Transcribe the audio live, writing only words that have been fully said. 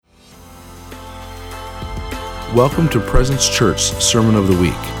Welcome to Presence Church Sermon of the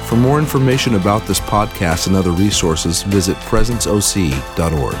Week. For more information about this podcast and other resources, visit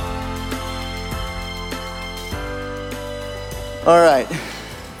presenceoc.org. All right.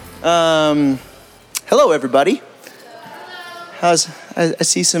 Hello, everybody. I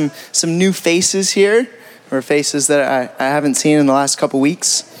see some new faces here, or faces that I haven't seen in the last couple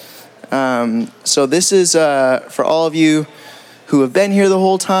weeks. So this is for all of you who have been here the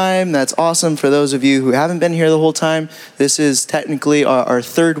whole time. That's awesome. For those of you who haven't been here the whole time, this is technically our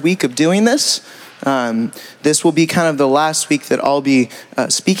third week of doing this. This will be kind of the last week that I'll be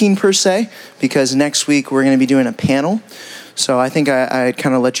speaking per se, because next week we're going to be doing a panel. So I think I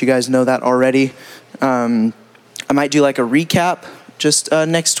kind of let you guys know that already. I might do like a recap just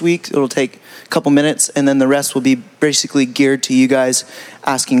next week. It'll take a couple minutes, and then the rest will be basically geared to you guys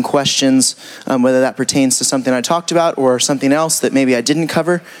asking questions, whether that pertains to something I talked about or something else that maybe I didn't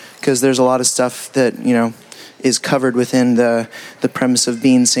cover, because there's a lot of stuff that, you know, is covered within the premise of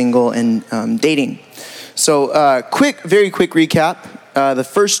being single and dating. So very quick recap. The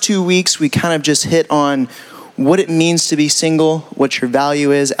first 2 weeks, we kind of just hit on what it means to be single, what your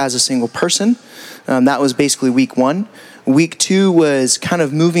value is as a single person. That was basically week 1. Week 2 was kind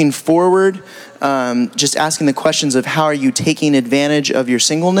of moving forward, just asking the questions of how are you taking advantage of your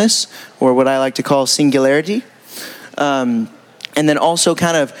singleness, or what I like to call singularity. And then also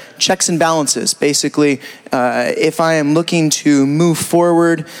kind of checks and balances. Basically, if I am looking to move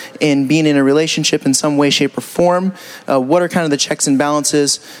forward in being in a relationship in some way, shape, or form, what are kind of the checks and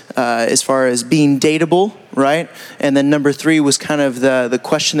balances as far as being dateable, right? And then number 3 was kind of the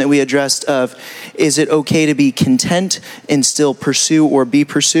question that we addressed of, is it okay to be content and still pursue or be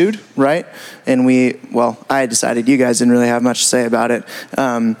pursued, right? And I decided, you guys didn't really have much to say about it,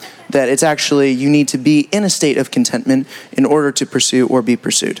 that it's actually, you need to be in a state of contentment in order to pursue or be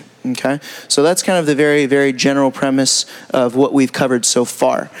pursued, okay? So that's kind of the very, very general premise of what we've covered so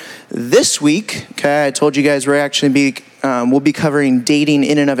far. This week, okay, I told you guys we'll be covering dating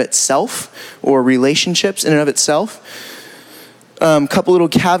in and of itself, or relationships in and of itself. Couple little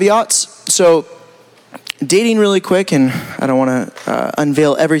caveats. So dating really quick, and I don't want to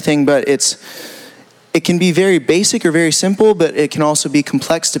unveil everything, but it can be very basic or very simple, but it can also be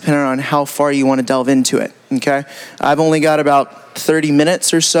complex depending on how far you want to delve into it, okay? I've only got about 30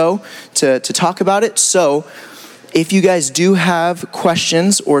 minutes or so to talk about it. So if you guys do have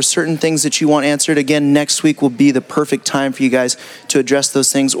questions or certain things that you want answered, again, next week will be the perfect time for you guys to address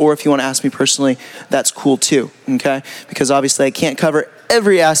those things. Or if you want to ask me personally, that's cool too, okay? Because obviously I can't cover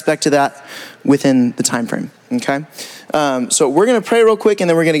every aspect of that within the time frame, okay? So we're going to pray real quick, and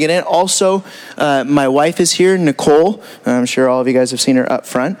then we're going to get in. Also, my wife is here, Nicole. I'm sure all of you guys have seen her up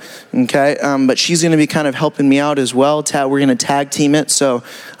front, okay? But she's going to be kind of helping me out as well. We're going to tag team it, so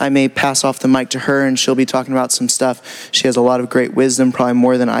I may pass off the mic to her, and she'll be talking about some stuff. She has a lot of great wisdom, probably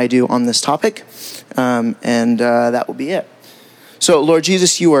more than I do on this topic, and that will be it. So, Lord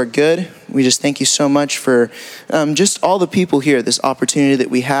Jesus, you are good. We just thank you so much for just all the people here, this opportunity that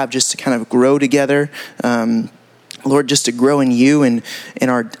we have just to kind of grow together. Lord, just to grow in you and in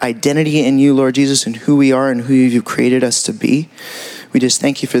our identity in you, Lord Jesus, and who we are and who you've created us to be. We just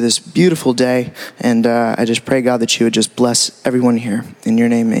thank you for this beautiful day. And I just pray, God, that you would just bless everyone here. In your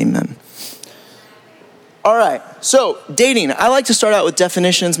name, amen. All right, so dating. I like to start out with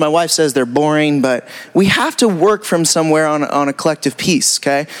definitions. My wife says they're boring, but we have to work from somewhere on a collective piece,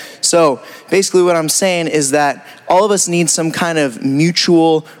 okay? So basically what I'm saying is that all of us need some kind of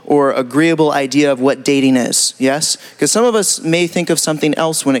mutual or agreeable idea of what dating is, yes? Because some of us may think of something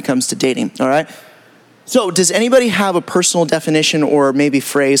else when it comes to dating, all right? So does anybody have a personal definition or maybe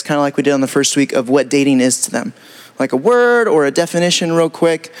phrase, kind of like we did on the first week, of what dating is to them? Like a word or a definition real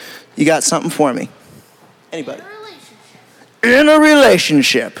quick? You got something for me? Anybody? In a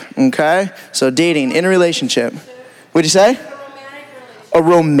relationship, okay? So dating, in a relationship. What'd you say? A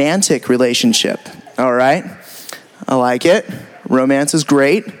romantic relationship. All right. I like it. Romance is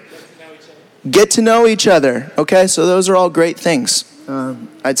great. Get to know each other. Okay, so those are all great things.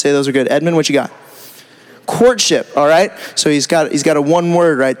 I'd say those are good. Edmund, what you got? Courtship, all right? So he's got a one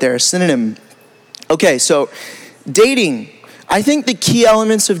word right there, a synonym. Okay, so dating. I think the key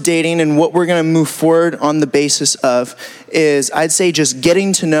elements of dating and what we're going to move forward on the basis of is, I'd say, just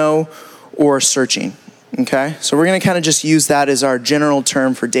getting to know or searching, okay? So we're going to kind of just use that as our general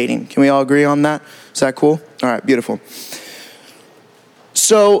term for dating. Can we all agree on that? Is that cool? All right, beautiful.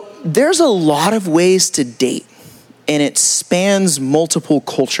 So there's a lot of ways to date, and it spans multiple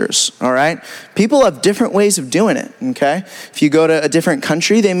cultures, all right? People have different ways of doing it, okay? If you go to a different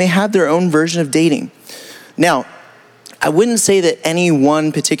country, they may have their own version of dating. Now, I wouldn't say that any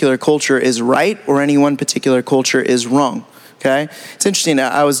one particular culture is right or any one particular culture is wrong. Okay? It's interesting.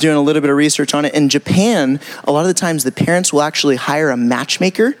 I was doing a little bit of research on it. In Japan, a lot of the times the parents will actually hire a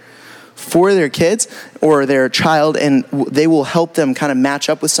matchmaker for their kids or their child, and they will help them kind of match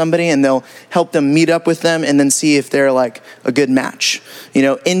up with somebody, and they'll help them meet up with them and then see if they're like a good match.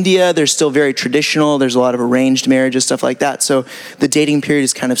 India, they're still very traditional. There's a lot of arranged marriages, stuff like that. So the dating period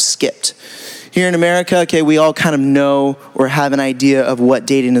is kind of skipped. Here in America, okay, we all kind of know or have an idea of what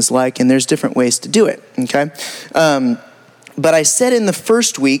dating is like, and there's different ways to do it, okay? But I said in the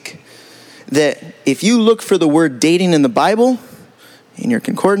first week that if you look for the word dating in the Bible, in your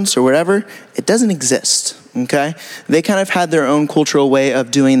concordance or whatever, it doesn't exist, okay? They kind of had their own cultural way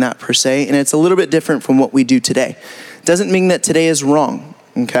of doing that per se, and it's a little bit different from what we do today. Doesn't mean that today is wrong,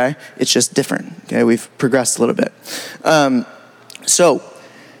 okay? It's just different, okay? We've progressed a little bit. So,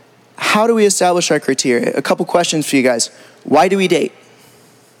 how do we establish our criteria? A couple questions for you guys. Why do we date?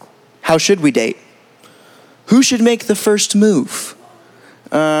 How should we date? Who should make the first move?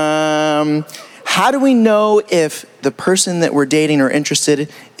 How do we know if the person that we're dating or interested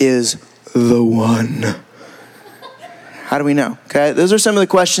is the one? How do we know? Okay, those are some of the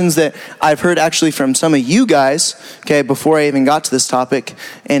questions that I've heard actually from some of you guys, okay, before I even got to this topic,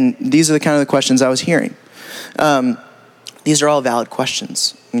 and these are the kind of the questions I was hearing. These are all valid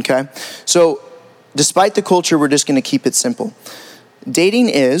questions, okay? So, despite the culture, we're just going to keep it simple. Dating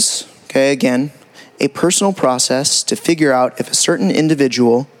is, okay, again, a personal process to figure out if a certain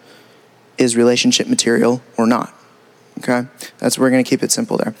individual is relationship material or not, okay? That's we're going to keep it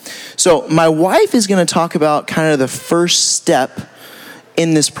simple there. So my wife is going to talk about kind of the first step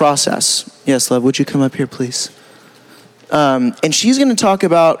in this process. Yes, love, would you come up here, please? And she's going to talk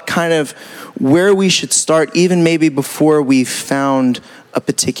about kind of where we should start, even maybe before we've found a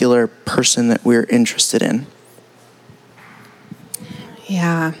particular person that we're interested in.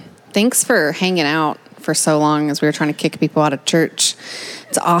 Yeah. Thanks for hanging out for so long as we were trying to kick people out of church.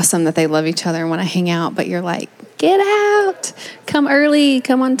 It's awesome that they love each other and want to hang out, but you're like, get out, come early,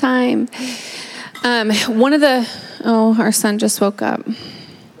 come on time. Our son just woke up.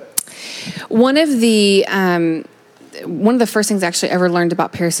 One of the first things I actually ever learned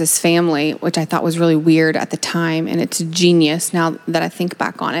about Paris's family, which I thought was really weird at the time, and it's genius now that I think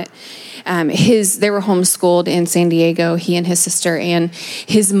back on it. They were homeschooled in San Diego, he and his sister, and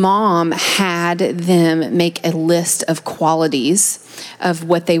his mom had them make a list of qualities of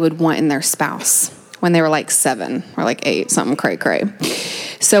what they would want in their spouse when they were like 7 or like 8, something cray-cray.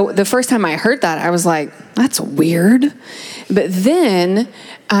 So the first time I heard that, I was like, that's weird. But then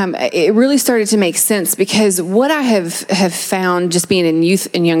it really started to make sense, because what I have found just being in youth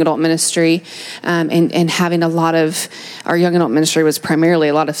and young adult ministry and having a lot of, our young adult ministry was primarily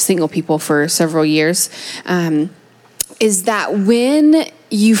a lot of single people for several years, is that when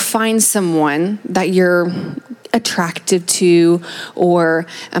you find someone that you're attracted to or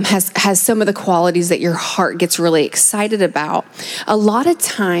has some of the qualities that your heart gets really excited about, a lot of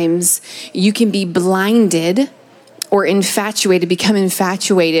times you can be blinded or become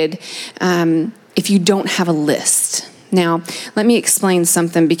infatuated if you don't have a list. Now, let me explain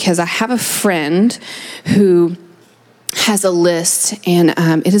something, because I have a friend who has a list, and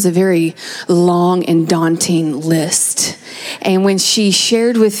it is a very long and daunting list. And when she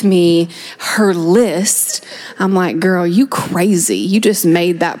shared with me her list, I'm like, girl, you crazy. You just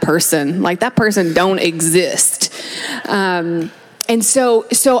made that person. Like, that person don't exist. And so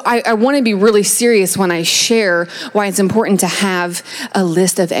I want to be really serious when I share why it's important to have a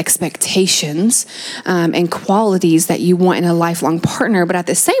list of expectations and qualities that you want in a lifelong partner. But at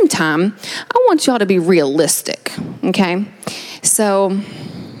the same time, I want y'all to be realistic, okay? So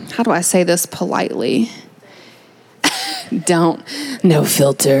how do I say this politely? No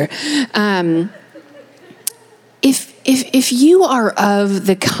filter. If you are of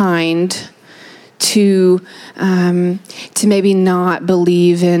the kind to maybe not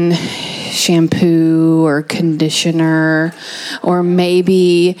believe in shampoo or conditioner, or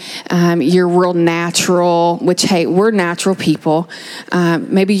maybe you're real natural, which, hey, we're natural people.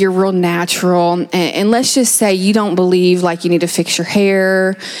 Maybe you're real natural, and let's just say you don't believe like you need to fix your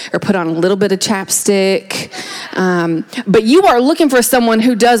hair or put on a little bit of chapstick, but you are looking for someone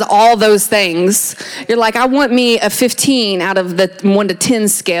who does all those things. You're like, I want me a 15 out of the 1 to 10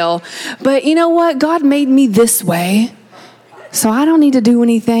 scale, but you know what? God made me this way, so I don't need to do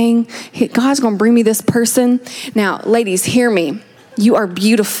anything. God's going to bring me this person. Now, ladies, hear me. You are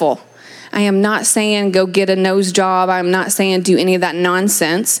beautiful. I am not saying go get a nose job. I'm not saying do any of that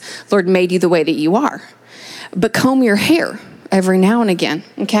nonsense. Lord made you the way that you are. But comb your hair. every now and again,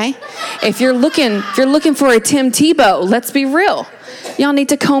 okay? If you're looking for a Tim Tebow, let's be real. Y'all need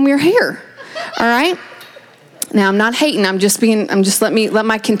to comb your hair, all right? Now, I'm not hating. Let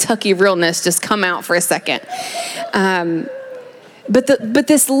my Kentucky realness just come out for a second. But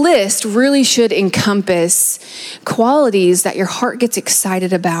this list really should encompass qualities that your heart gets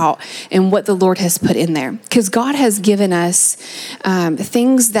excited about and what the Lord has put in there. Because God has given us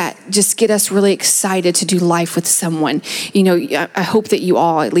things that just get us really excited to do life with someone. You know, I hope that you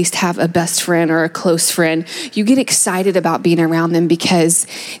all at least have a best friend or a close friend. You get excited about being around them because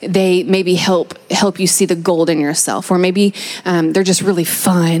they maybe help you see the gold in yourself, or maybe they're just really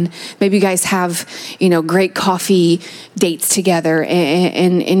fun. Maybe you guys have, great coffee dates together.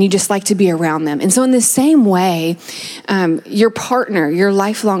 And you just like to be around them. And so in the same way, your partner, your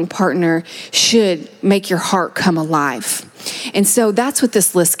lifelong partner, should make your heart come alive. And so that's what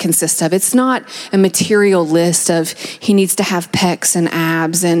this list consists of. It's not a material list of he needs to have pecs and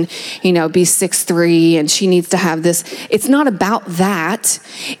abs and, be 6'3", and she needs to have this. It's not about that.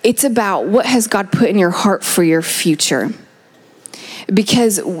 It's about what has God put in your heart for your future.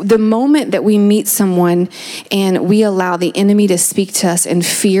 Because the moment that we meet someone and we allow the enemy to speak to us and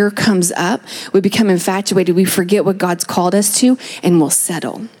fear comes up, we become infatuated, we forget what God's called us to, and we'll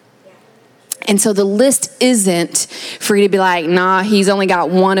settle. And so the list isn't for you to be like, nah, he's only got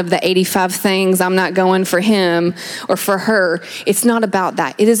one of the 85 things. I'm not going for him or for her. It's not about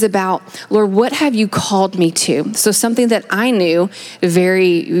that. It is about, Lord, what have you called me to? So something that I knew at a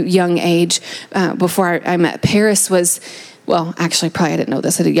very young age before I met Paris was, well, actually, probably I didn't know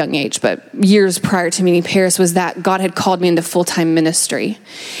this at a young age, but years prior to meeting Paris, was that God had called me into full-time ministry.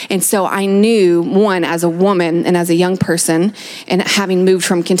 And so I knew, one, as a woman and as a young person, and having moved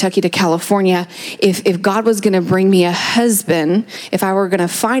from Kentucky to California, if God was going to bring me a husband, if I were going to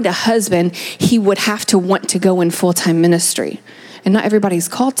find a husband, he would have to want to go in full-time ministry. And not everybody's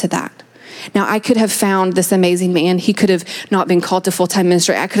called to that. Now, I could have found this amazing man. He could have not been called to full-time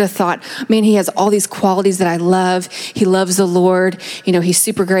ministry. I could have thought, man, he has all these qualities that I love. He loves the Lord. He's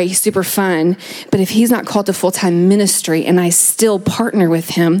super great. He's super fun. But if he's not called to full-time ministry and I still partner with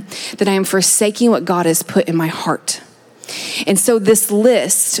him, then I am forsaking what God has put in my heart. And so this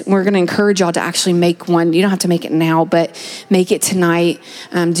list, we're going to encourage y'all to actually make one. You don't have to make it now, but make it tonight.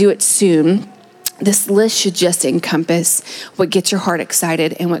 Do it soon. This list should just encompass what gets your heart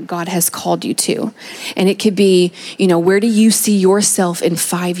excited and what God has called you to. And it could be, where do you see yourself in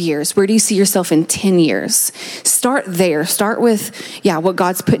 5 years? Where do you see yourself in 10 years? Start there. Start with, what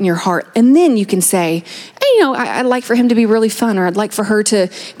God's put in your heart. And then you can say, hey, I'd like for him to be really fun, or I'd like for her to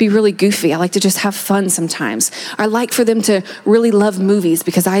be really goofy. I like to just have fun sometimes. Or I'd like for them to really love movies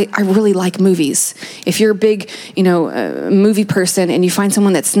because I really like movies. If you're a big, movie person and you find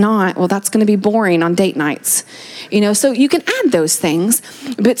someone that's not, well, that's going to be boring on date nights, so you can add those things,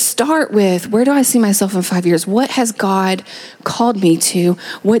 but start with, where do I see myself in 5 years? What has God called me to?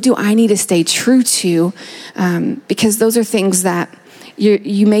 What do I need to stay true to? Because those are things that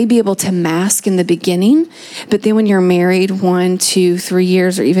you may be able to mask in the beginning, but then when you're married 1, 2, 3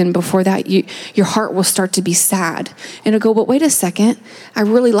 years, or even before that, your heart will start to be sad. And it'll go, but wait a second, I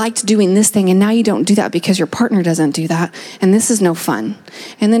really liked doing this thing, and now you don't do that because your partner doesn't do that, and this is no fun.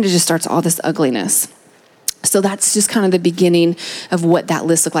 And then it just starts all this ugliness. So that's just kind of the beginning of what that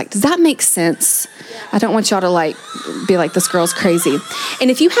list looked like. Does that make sense? I don't want y'all to be like, this girl's crazy. And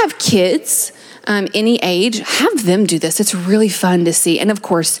if you have kids, any age, have them do this. It's really fun to see. And of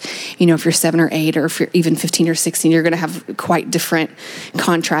course, if you're 7 or 8, or if you're even 15 or 16, you're going to have quite different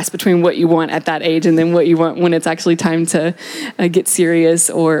contrast between what you want at that age and then what you want when it's actually time to get serious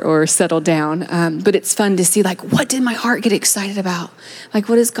or settle down. But it's fun to see, what did my heart get excited about?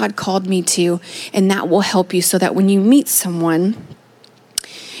 What has God called me to? And that will help you so that when you meet someone,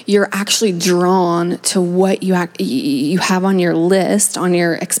 you're actually drawn to what you have on your list, on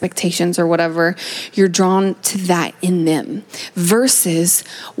your expectations or whatever. You're drawn to that in them versus,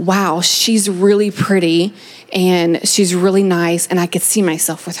 wow, she's really pretty and she's really nice and I could see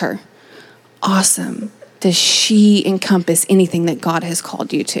myself with her. Awesome. Does she encompass anything that God has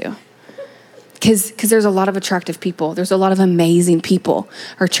called you to? Because there's a lot of attractive people. There's a lot of amazing people.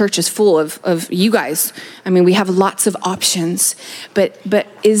 Our church is full of you guys. I mean, we have lots of options. But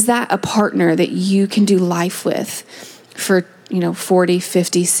is that a partner that you can do life with for, 40,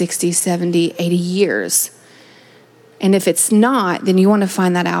 50, 60, 70, 80 years? And if it's not, then you want to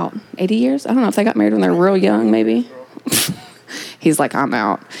find that out. 80 years? I don't know if they got married when they're real young, maybe. He's like, I'm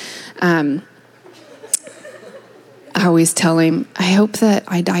out. I always tell him, I hope that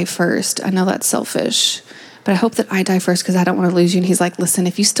I die first. I know that's selfish, but I hope that I die first because I don't want to lose you. And he's like, listen,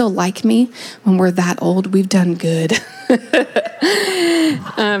 if you still like me when we're that old, we've done good.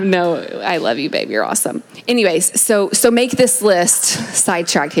 No, I love you, babe. You're awesome. Anyways, so make this list.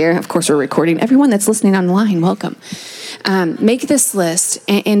 Sidetracked here. Of course, we're recording. Everyone that's listening online, welcome. Make this list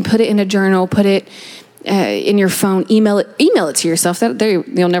and put it in a journal. Put it in your phone. Email it to yourself.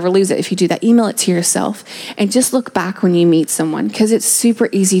 You'll never lose it if you do that. Email it to yourself, and just look back when you meet someone, because it's super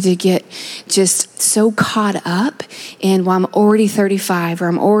easy to get just so caught up in, well, I'm already 35 or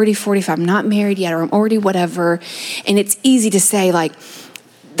I'm already 45. I'm not married yet, or I'm already whatever, and it's easy to say like,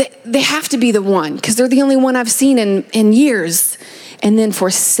 they have to be the one because they're the only one I've seen in years, and then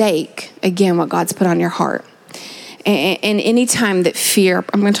forsake again what God's put on your heart. And anytime that fear,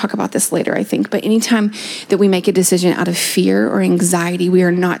 I'm going to talk about this later, I think, but anytime that we make a decision out of fear or anxiety, we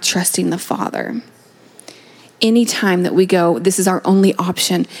are not trusting the Father. Anytime that we go, this is our only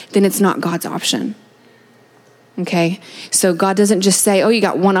option, then it's not God's option. Okay? So God doesn't just say, oh, you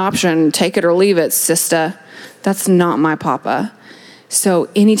got one option, take it or leave it, sister. That's not my papa. So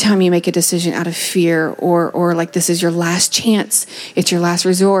anytime you make a decision out of fear or like this is your last chance, it's your last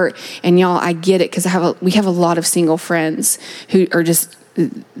resort. And y'all, I get it, because we have a lot of single friends who are just,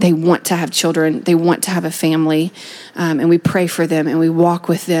 they want to have children, they want to have a family, and we pray for them and we walk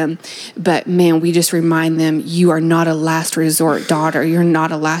with them. But man, we just remind them, you are not a last resort daughter, you're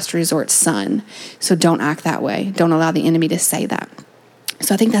not a last resort son. So don't act that way. Don't allow the enemy to say that.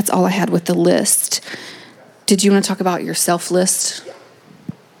 So I think that's all I had with the list. Did you want to talk about your self list?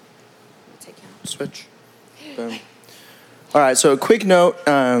 Switch. Boom. All right. So a quick note.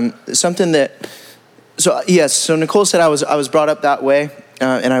 Something that. So yes. So Nicole said I was brought up that way,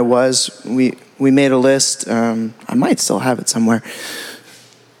 and I was. We made a list. I might still have it somewhere.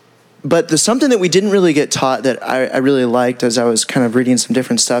 But there's something that we didn't really get taught that I really liked as I was kind of reading some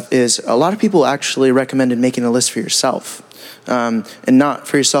different stuff is a lot of people actually recommended making a list for yourself, and not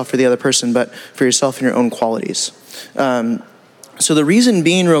for yourself for the other person, but for yourself and your own qualities. So the reason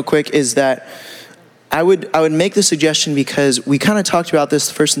being, real quick, is that I would make the suggestion, because we kind of talked about this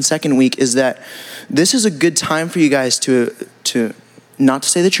the first and second week, is that this is a good time for you guys to not to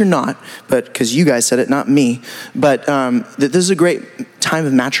say that you're not, but because you guys said it, not me, but that this is a great time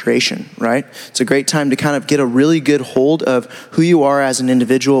of maturation, right? It's a great time to kind of get a really good hold of who you are as an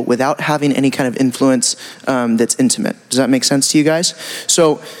individual without having any kind of influence that's intimate. Does that make sense to you guys?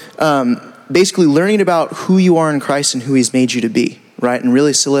 So basically learning about who you are in Christ and who he's made you to be. Right, and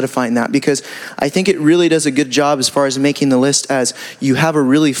really solidifying that, because I think it really does a good job as far as making the list as you have a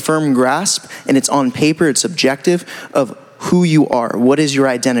really firm grasp, and it's on paper, it's objective, of who you are. What is your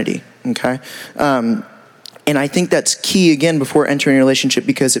identity, okay? And I think that's key, again, before entering a relationship,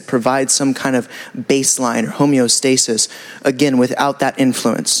 because it provides some kind of baseline or homeostasis, again, without that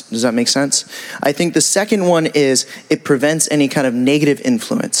influence. Does that make sense? I think the second one is it prevents any kind of negative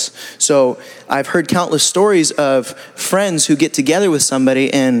influence. So I've heard countless stories of friends who get together with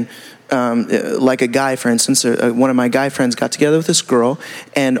somebody and like a guy, for instance, one of my guy friends got together with this girl,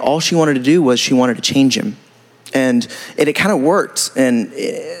 and all she wanted to do was she wanted to change him. And it kind of worked, and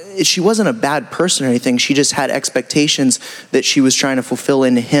she wasn't a bad person or anything. She just had expectations that she was trying to fulfill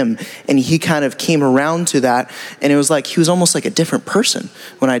into him, and he kind of came around to that. And it was like he was almost like a different person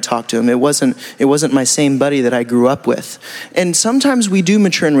when I talked to him. It wasn't my same buddy that I grew up with. And sometimes we do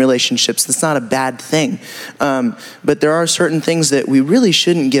mature in relationships. That's not a bad thing, but there are certain things that we really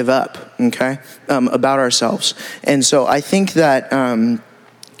shouldn't give up, okay, about ourselves. And so I think that.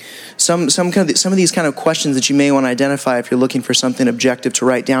 Some of these kind of questions that you may want to identify if you're looking for something objective to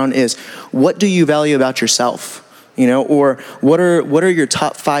write down is, what do you value about yourself? You know, or what are your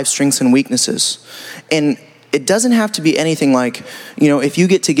top 5 strengths and weaknesses? And it doesn't have to be anything like, you know, if you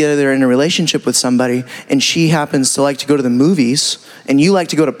get together in a relationship with somebody and she happens to like to go to the movies and you like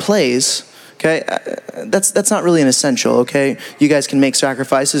to go to plays, okay, that's not really an essential, okay? You guys can make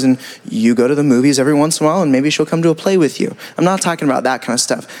sacrifices and you go to the movies every once in a while and maybe she'll come to a play with you. I'm not talking about that kind of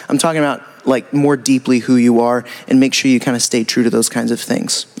stuff. I'm talking about like more deeply who you are, and make sure you kind of stay true to those kinds of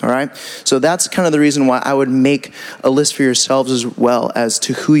things, all right? So that's kind of the reason why I would make a list for yourselves as well as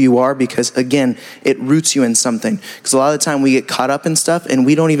to who you are, because again, it roots you in something. Because a lot of the time we get caught up in stuff and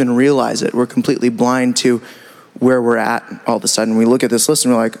we don't even realize it. We're completely blind to where we're at all of a sudden. We look at this list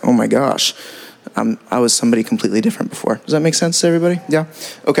and we're like, oh my gosh, I was somebody completely different before. Does that make sense to everybody? Yeah?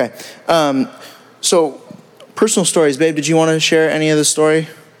 Okay. So, personal stories. Babe, did you want to share any of the story?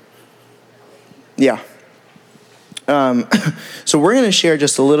 Yeah. So we're going to share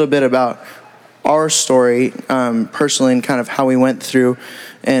just a little bit about our story personally and kind of how we went through.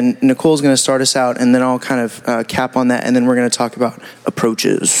 And Nicole's going to start us out, and then I'll kind of cap on that, and then we're going to talk about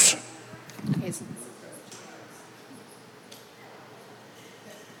approaches.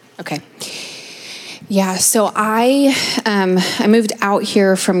 Okay. Yeah, so I moved out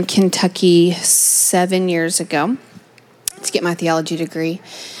here from Kentucky 7 years ago to get my theology degree.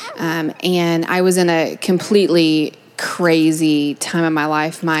 And I was in a completely crazy time of my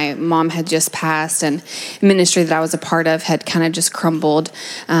life. My mom had just passed, and ministry that I was a part of had kind of just crumbled.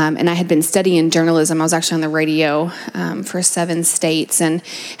 And I had been studying journalism. I was actually on the radio for 7 states and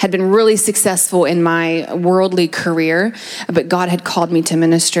had been really successful in my worldly career, but God had called me to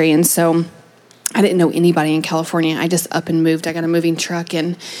ministry. And so I didn't know anybody in California. I just up and moved. I got a moving truck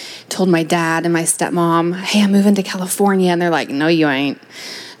and told my dad and my stepmom, hey, I'm moving to California. And they're like, no, you ain't.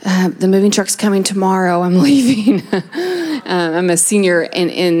 The moving truck's coming tomorrow. I'm leaving. I'm a senior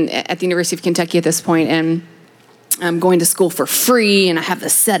at the University of Kentucky at this point, and I'm going to school for free, and I have the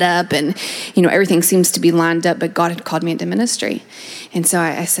setup, and everything seems to be lined up. But God had called me into ministry, and so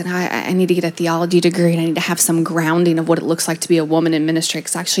I said I need to get a theology degree, and I need to have some grounding of what it looks like to be a woman in ministry,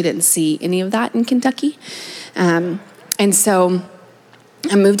 because I actually didn't see any of that in Kentucky, and so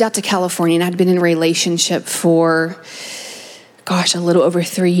I moved out to California, and I'd been in a relationship for a little over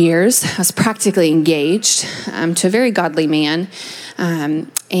 3 years. I was practically engaged to a very godly man. And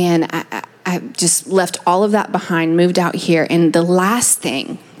I just left all of that behind, moved out here. And the last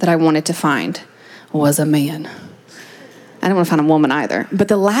thing that I wanted to find was a man. I didn't want to find a woman either. But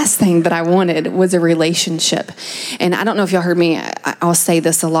the last thing that I wanted was a relationship. And I don't know if y'all heard me. I'll say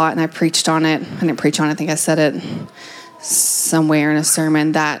this a lot, and I preached on it. I didn't preach on it. I think I said it somewhere in a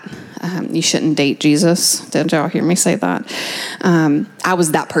sermon that you shouldn't date Jesus. Did y'all hear me say that? I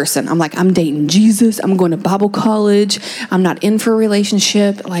was that person. I'm like, I'm dating Jesus. I'm going to Bible college. I'm not in for a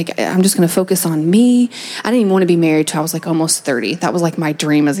relationship. Like, I'm just going to focus on me. I didn't even want to be married till I was like almost 30. That was like my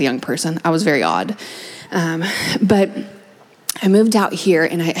dream as a young person. I was very odd. But I moved out here,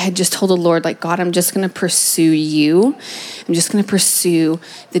 and I had just told the Lord, like, God, I'm just going to pursue you. I'm just going to pursue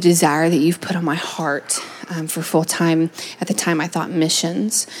the desire that you've put on my heart for full time. At the time, I thought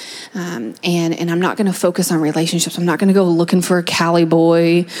missions. And I'm not going to focus on relationships. I'm not going to go looking for a Cali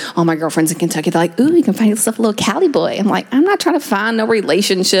boy. All my girlfriends in Kentucky, they're like, ooh, you can find yourself a little Cali boy. I'm like, I'm not trying to find no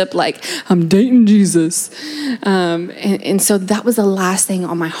relationship. Like, I'm dating Jesus. And so that was the last thing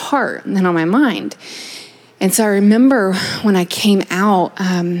on my heart and on my mind. And so I remember when I came out,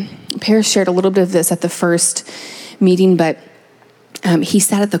 Paris shared a little bit of this at the first meeting, but he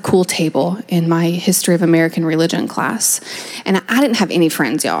sat at the cool table in my History of American Religion class. And I didn't have any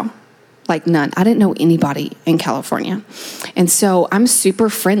friends, y'all. Like, none. I didn't know anybody in California. And so I'm super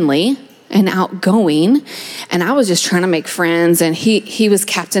friendly and outgoing, and I was just trying to make friends. And he was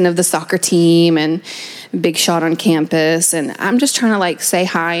captain of the soccer team and big shot on campus, and I'm just trying to like say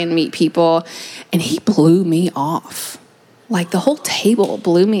hi and meet people, and he blew me off. Like, the whole table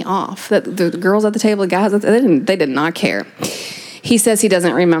blew me off. The girls at the table, the guys, they did not care. He says he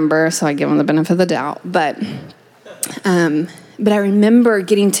doesn't remember, so I give him the benefit of the doubt. But I remember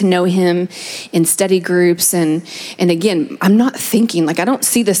getting to know him in study groups. And again, I'm not thinking, like, I don't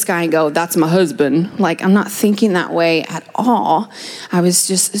see this guy and go, that's my husband. Like, I'm not thinking that way at all. I was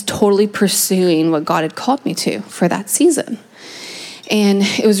just totally pursuing what God had called me to for that season. And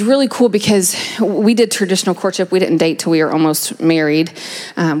it was really cool because we did traditional courtship. We didn't date till we were almost married.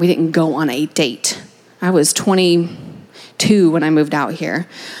 We didn't go on a date. I was 22 when I moved out here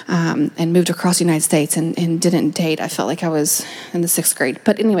and moved across the United States and didn't date. I felt like I was in the 6th grade.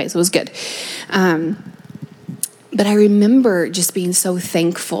 But anyways, it was good. But I remember just being so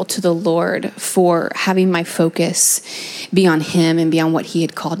thankful to the Lord for having my focus be on him and be on what he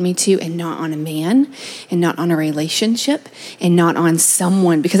had called me to, and not on a man, and not on a relationship, and not on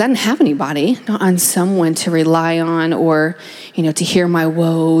someone, because I didn't have anybody, not on someone to rely on, or, to hear my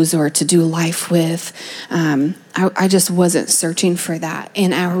woes or to do life with. I just wasn't searching for that.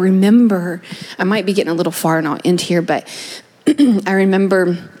 And I remember, I might be getting a little far now into here, but I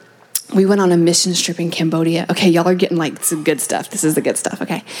remember we went on a mission trip in Cambodia. Okay, y'all are getting like some good stuff. This is the good stuff,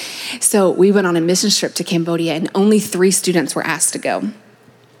 okay? So we went on a mission trip to Cambodia, and only 3 students were asked to go. And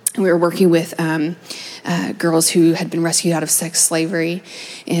we were working with girls who had been rescued out of sex slavery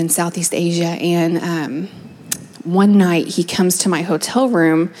in Southeast Asia. And one night he comes to my hotel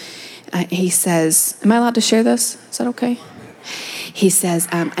room. He says, am I allowed to share this? Is that okay? He says,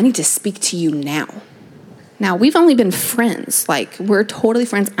 I need to speak to you now. Now, we've only been friends. Like, we're totally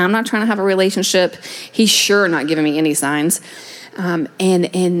friends. I'm not trying to have a relationship. He's sure not giving me any signs.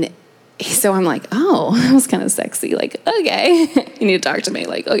 And so I'm like, oh, that was kind of sexy. Like, okay, you need to talk to me.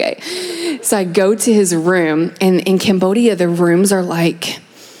 Like, okay. So I go to his room, and in Cambodia, the rooms are like,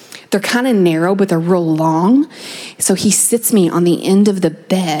 They're kind of narrow, but they're real long. So he sits me on the end of the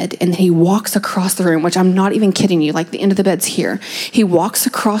bed and he walks across the room, which I'm not even kidding you. Like the end of the bed's here. He walks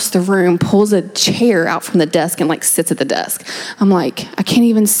across the room, pulls a chair out from the desk and like sits at the desk. I'm like, I can't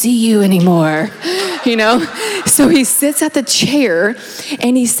even see you anymore, you know? So he sits at the chair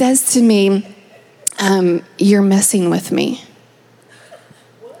and he says to me, you're messing with me.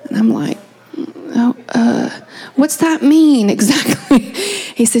 And I'm like, oh, what's that mean exactly?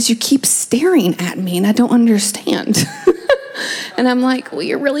 He says, you keep staring at me and I don't understand. And I'm like, well,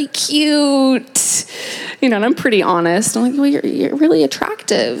 you're really cute. You know, and I'm pretty honest. I'm like, well, you're really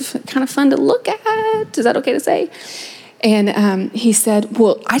attractive. Kind of fun to look at. Is that okay to say? And he said,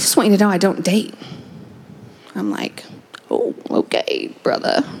 well, I just want you to know I don't date. I'm like, oh, okay,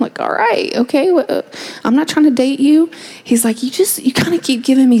 brother. I'm like, all right, okay. Well, I'm not trying to date you. He's like, you kind of keep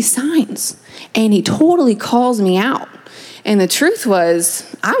giving me signs. And he totally calls me out. And the truth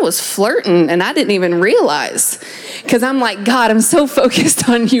was, I was flirting and I didn't even realize. Because I'm like, God, I'm so focused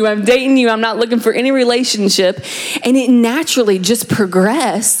on you. I'm dating you. I'm not looking for any relationship. And it naturally just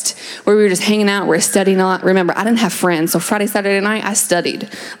progressed where we were just hanging out. We're studying a lot. Remember, I didn't have friends. So Friday, Saturday night, I studied.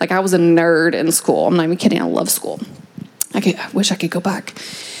 Like I was a nerd in school. I'm not even kidding. I love school. I wish I could go back.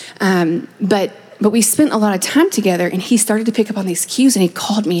 But we spent a lot of time together, and he started to pick up on these cues, and he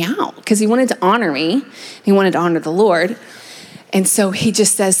called me out because he wanted to honor me. He wanted to honor the Lord. And so he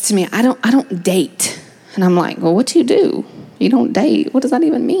just says to me, I don't date. And I'm like, well, what do you do? You don't date. What does that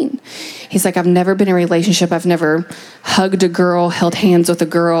even mean? He's like, I've never been in a relationship. I've never hugged a girl, held hands with a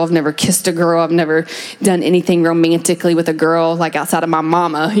girl. I've never kissed a girl. I've never done anything romantically with a girl, like outside of my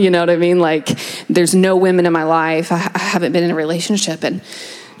mama. You know what I mean? Like, there's no women in my life. I haven't been in a relationship. And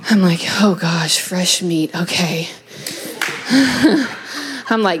I'm like, oh gosh, fresh meat. Okay.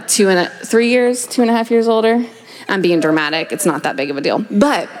 I'm like 2.5 years older. I'm being dramatic. It's not that big of a deal.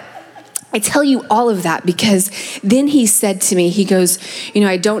 But I tell you all of that because then he said to me, he goes, you know,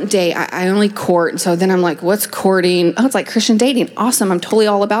 I don't date. I only court. And so then I'm like, what's courting? Oh, it's like Christian dating. Awesome. I'm totally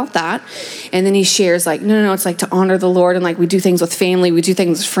all about that. And then he shares like, no, it's like to honor the Lord. And like we do things with family. We do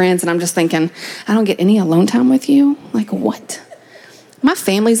things with friends. And I'm just thinking, I don't get any alone time with you? Like what? My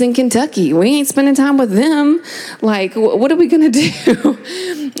family's in Kentucky. We ain't spending time with them. Like, what are we going to do?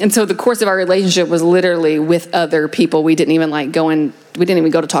 And so the course of our relationship was literally with other people. We didn't even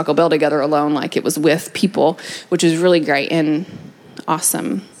go to Taco Bell together alone. Like it was with people, which is really great and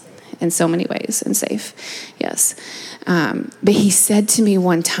awesome in so many ways and safe. Yes. But he said to me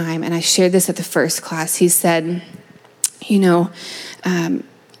one time, and I shared this at the first class, he said, you know,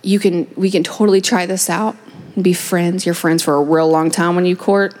 we can totally try this out. Be friends. You're friends for a real long time when you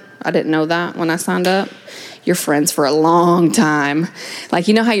court. I didn't know that when I signed up. You're friends for a long time. Like,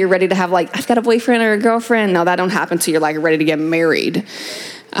 you know how you're ready to have like, I've got a boyfriend or a girlfriend. No, that don't happen till you're like ready to get married.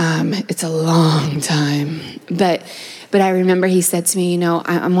 It's a long time. But I remember he said to me, you know,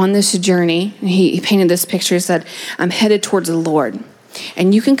 I'm on this journey. And he painted this picture. He said, I'm headed towards the Lord.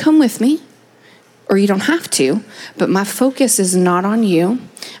 And you can come with me. Or you don't have to, but my focus is not on you.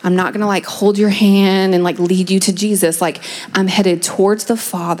 I'm not going to like hold your hand and like lead you to Jesus. Like I'm headed towards the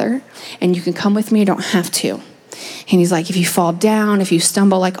Father and you can come with me. You don't have to. And he's like, if you fall down, if you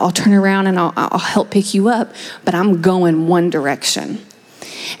stumble, like I'll turn around and I'll help pick you up, but I'm going one direction.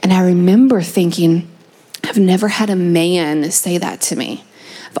 And I remember thinking, I've never had a man say that to me.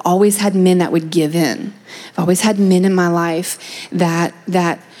 I've always had men that would give in. I've always had men in my life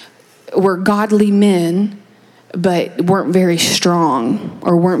that were godly men, but weren't very strong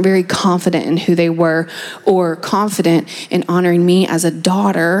or weren't very confident in who they were or confident in honoring me as a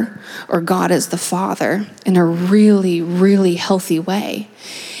daughter or God as the Father in a really, really healthy way.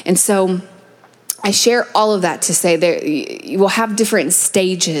 And so I share all of that to say that you will have different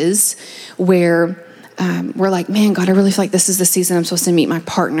stages where we're like, man, God, I really feel like this is the season I'm supposed to meet my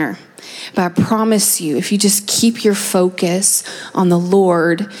partner. But I promise you, if you just keep your focus on the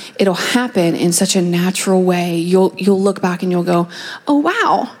Lord, it'll happen in such a natural way. You'll look back and you'll go, oh,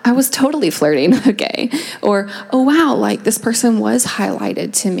 wow, I was totally flirting. Okay. Or, oh, wow, like this person was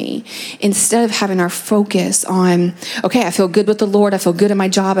highlighted to me. Instead of having our focus on, okay, I feel good with the Lord. I feel good in my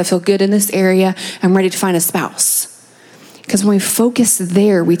job. I feel good in this area. I'm ready to find a spouse. Because when we focus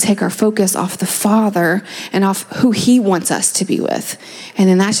there, we take our focus off the Father and off who He wants us to be with. And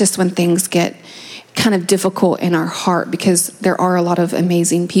then that's just when things get kind of difficult in our heart because there are a lot of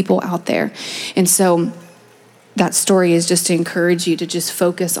amazing people out there. And so that story is just to encourage you to just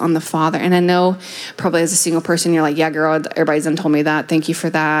focus on the Father. And I know probably as a single person, you're like, yeah, girl, everybody's done told me that. Thank you for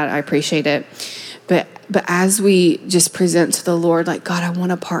that. I appreciate it. But as we just present to the Lord, like, God, I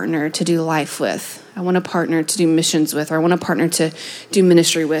want a partner to do life with. I want a partner to do missions with, or I want a partner to do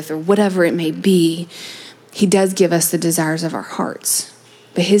ministry with, or whatever it may be, he does give us the desires of our hearts.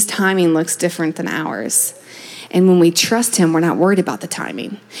 But his timing looks different than ours. And when we trust him, we're not worried about the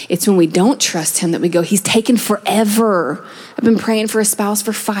timing. It's when we don't trust him that we go, he's taken forever. I've been praying for a spouse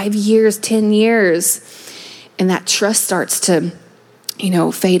for 5 years, 10 years. And that trust starts to,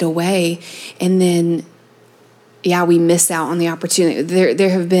 fade away. And then, we miss out on the opportunity. There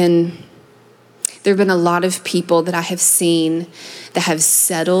have been a lot of people that I have seen that have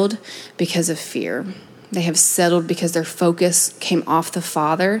settled because of fear. They have settled because their focus came off the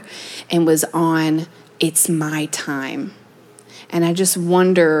Father and was on, it's my time. And I just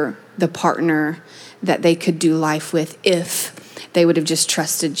wonder the partner that they could do life with if they would have just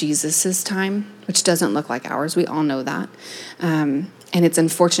trusted Jesus's time, which doesn't look like ours. We all know that. And it's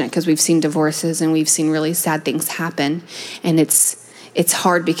unfortunate because we've seen divorces and we've seen really sad things happen. And it's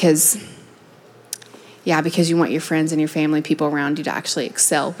hard because you want your friends and your family, people around you to actually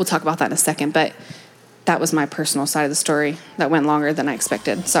excel. We'll talk about that in a second, but that was my personal side of the story that went longer than I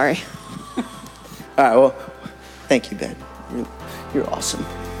expected. Sorry. All right, well, thank you, Ben. You're awesome.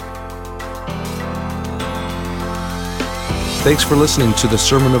 Thanks for listening to the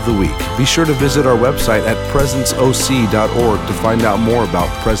Sermon of the Week. Be sure to visit our website at presenceoc.org to find out more about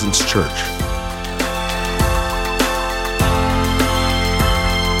Presence Church.